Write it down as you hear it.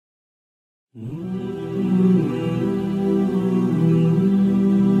Oh,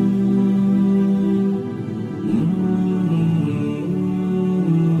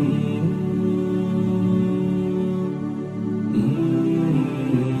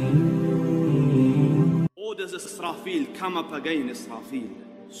 does Israfil come up again, Israfil?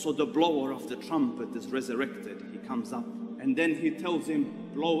 So the blower of the trumpet is resurrected. He comes up and then he tells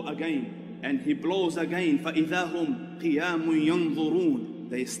him, blow again. And he blows again. فَإِذَا هُمْ قِيَامٌ يَنْظُرُونَ.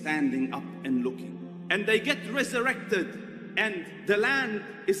 They're standing up and looking. And they get resurrected. And the land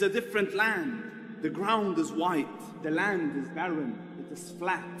is a different land. The ground is white. The land is barren. It is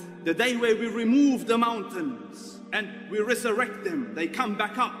flat. The day where we remove the mountains and we resurrect them, they come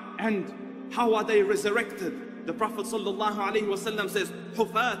back up. And how are they resurrected? The Prophet ﷺ says,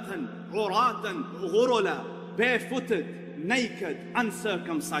 حُفَاةً عُرَاةً غُرُلًا, barefooted, naked,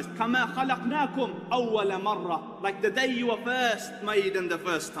 uncircumcised. كَمَا خَلَقْنَاكُمْ أَوَّلَ مَرَّةٍ, like the day you were first made in the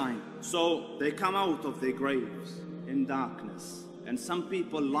first time. So they come out of their graves in darkness. And some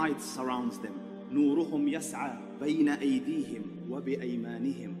people, light surrounds them. نُورُهُمْ يَسْعَى بَيْنَ أَيْدِيهِمْ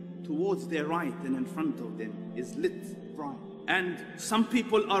وَبِأَيْمَانِهِمْ. Towards their right and in front of them is lit bright. And some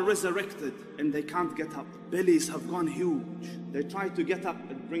people are resurrected and they can't get up. Bellies have gone huge. They try to get up,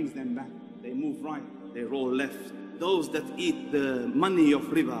 it brings them back. They move right, they roll left. Those that eat the money of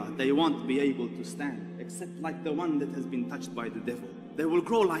riba, they won't be able to stand, except like the one that has been touched by the devil. They will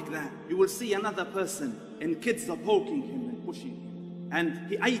grow like that. You will see another person and kids are poking him and pushing him. And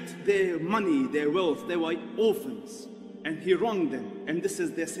he ate their money, their wealth. They were orphans and he wronged them. And this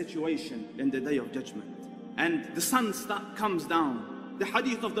is their situation in the day of judgment. And the sun comes down. The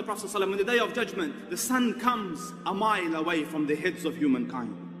hadith of the Prophet ﷺ, on the day of judgment, the sun comes a mile away from the heads of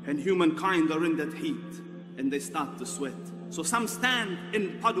humankind. And humankind are in that heat. And they start to sweat. So some stand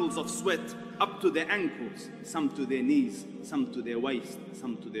in puddles of sweat up to their ankles, some to their knees, some to their waist,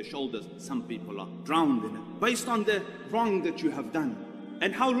 some to their shoulders. Some people are drowned in it, based on the wrong that you have done.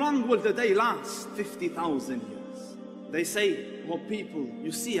 And how long will the day last? 50,000 years. They say, well, people,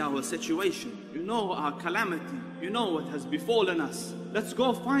 you see our situation, you know our calamity, you know what has befallen us. Let's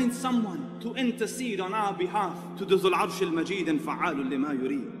go find someone to intercede on our behalf to the Dhul Arsh al-Majid and Fa'alul lima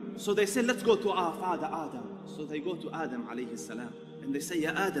yurid. So they say, let's go to our father Adam. So they go to Adam alayhi salam and they say,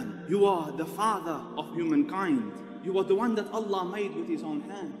 Ya Adam, you are the father of humankind. You are the one that Allah made with his own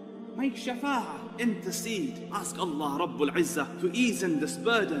hand. Make shafa'ah, intercede, ask Allah Rabbul Izzah to ease in this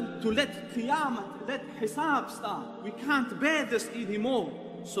burden, to let qiyamah, let hisab start. We can't bear this anymore.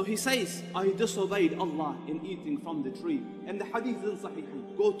 So he says, I disobeyed Allah in eating from the tree. And the hadith is in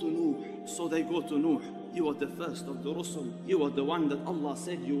Sahih, go to Nuh. So they go to Nuh. You are the first of the Rusul. You are the one that Allah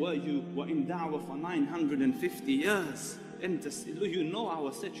said you were in da'wah for 950 years. Intercede. You know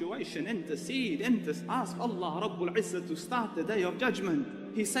our situation. Intercede. Ask Allah Rabbul Izzah to start the day of judgment.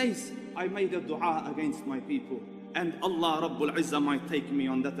 He says, I made a dua against my people. And Allah Rabbul Izzah might take me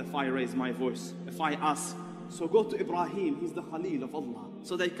on that if I raise my voice. If I ask. So go to Ibrahim, he's the Khalil of Allah.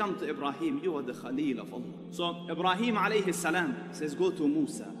 So they come to Ibrahim, you are the Khalil of Allah. So Ibrahim alayhi salam says, go to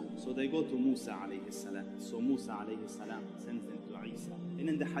Musa. So they go to Musa alayhi salam. So Musa alayhi salam sends them to Isa. And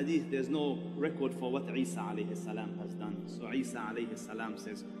in the hadith, there's no record for what Isa alayhi salam has done. So Isa alayhi salam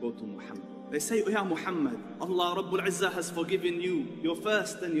says, go to Muhammad. They say, Ya Muhammad, Allah Rabbul Izzah has forgiven you. Your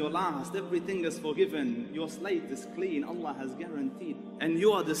first and your last, everything is forgiven. Your slate is clean, Allah has guaranteed. And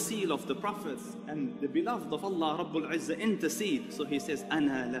you are the seal of the prophets and the beloved of Allah Rabbul Izzah. Intercede. So he says,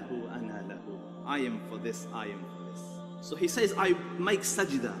 Ana lahu, ana lahu. I am for this, I am for this. So he says, I make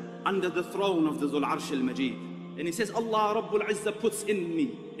sajda under the throne of the Dhul Arsh al-Majid. And he says, Allah Rabbul Izzah puts in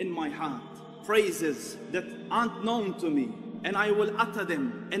me, in my heart, phrases that aren't known to me. And I will utter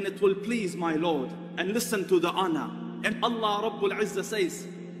them, and it will please my Lord. And listen to the honor. And Allah Rabbul Izzah says,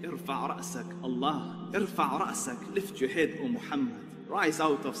 Irfa' ra'sak, Allah, irfa' ra'sak, lift your head, O Muhammad. Rise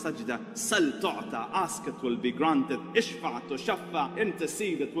out of sajda, sal tu'ta, ask, it will be granted. Ishfa' tushaffa,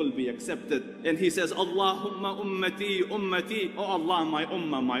 intercede, it will be accepted. And he says, Allahumma ummati, ummati, oh Allah, my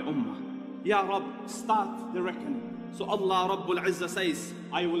ummah, my ummah. Ya Rabb, start the reckoning. So Allah Rabbul Izzah says,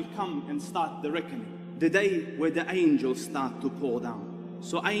 I will come and start the reckoning. The day where the angels start to pour down.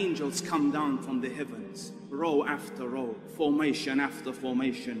 So angels come down from the heavens, row after row, formation after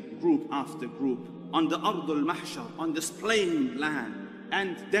formation, group after group, on the Ardul Mahshar, on this plain land.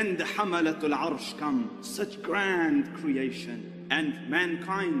 And then the Hamalatul Arsh come, such grand creation. And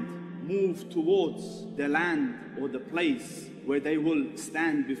mankind move towards the land or the place where they will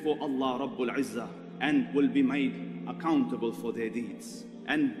stand before Allah Rabbul Izzah and will be made accountable for their deeds.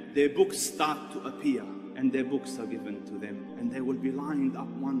 And their books start to appear, and their books are given to them, and they will be lined up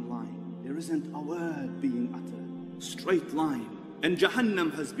one line. There isn't a word being uttered. Straight line. And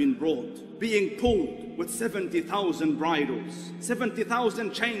Jahannam has been brought, being pulled with 70,000 bridles,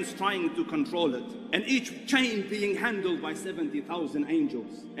 70,000 chains trying to control it, and each chain being handled by 70,000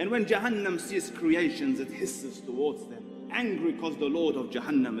 angels. And when Jahannam sees creations, it hisses towards them, angry because the Lord of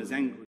Jahannam is angry.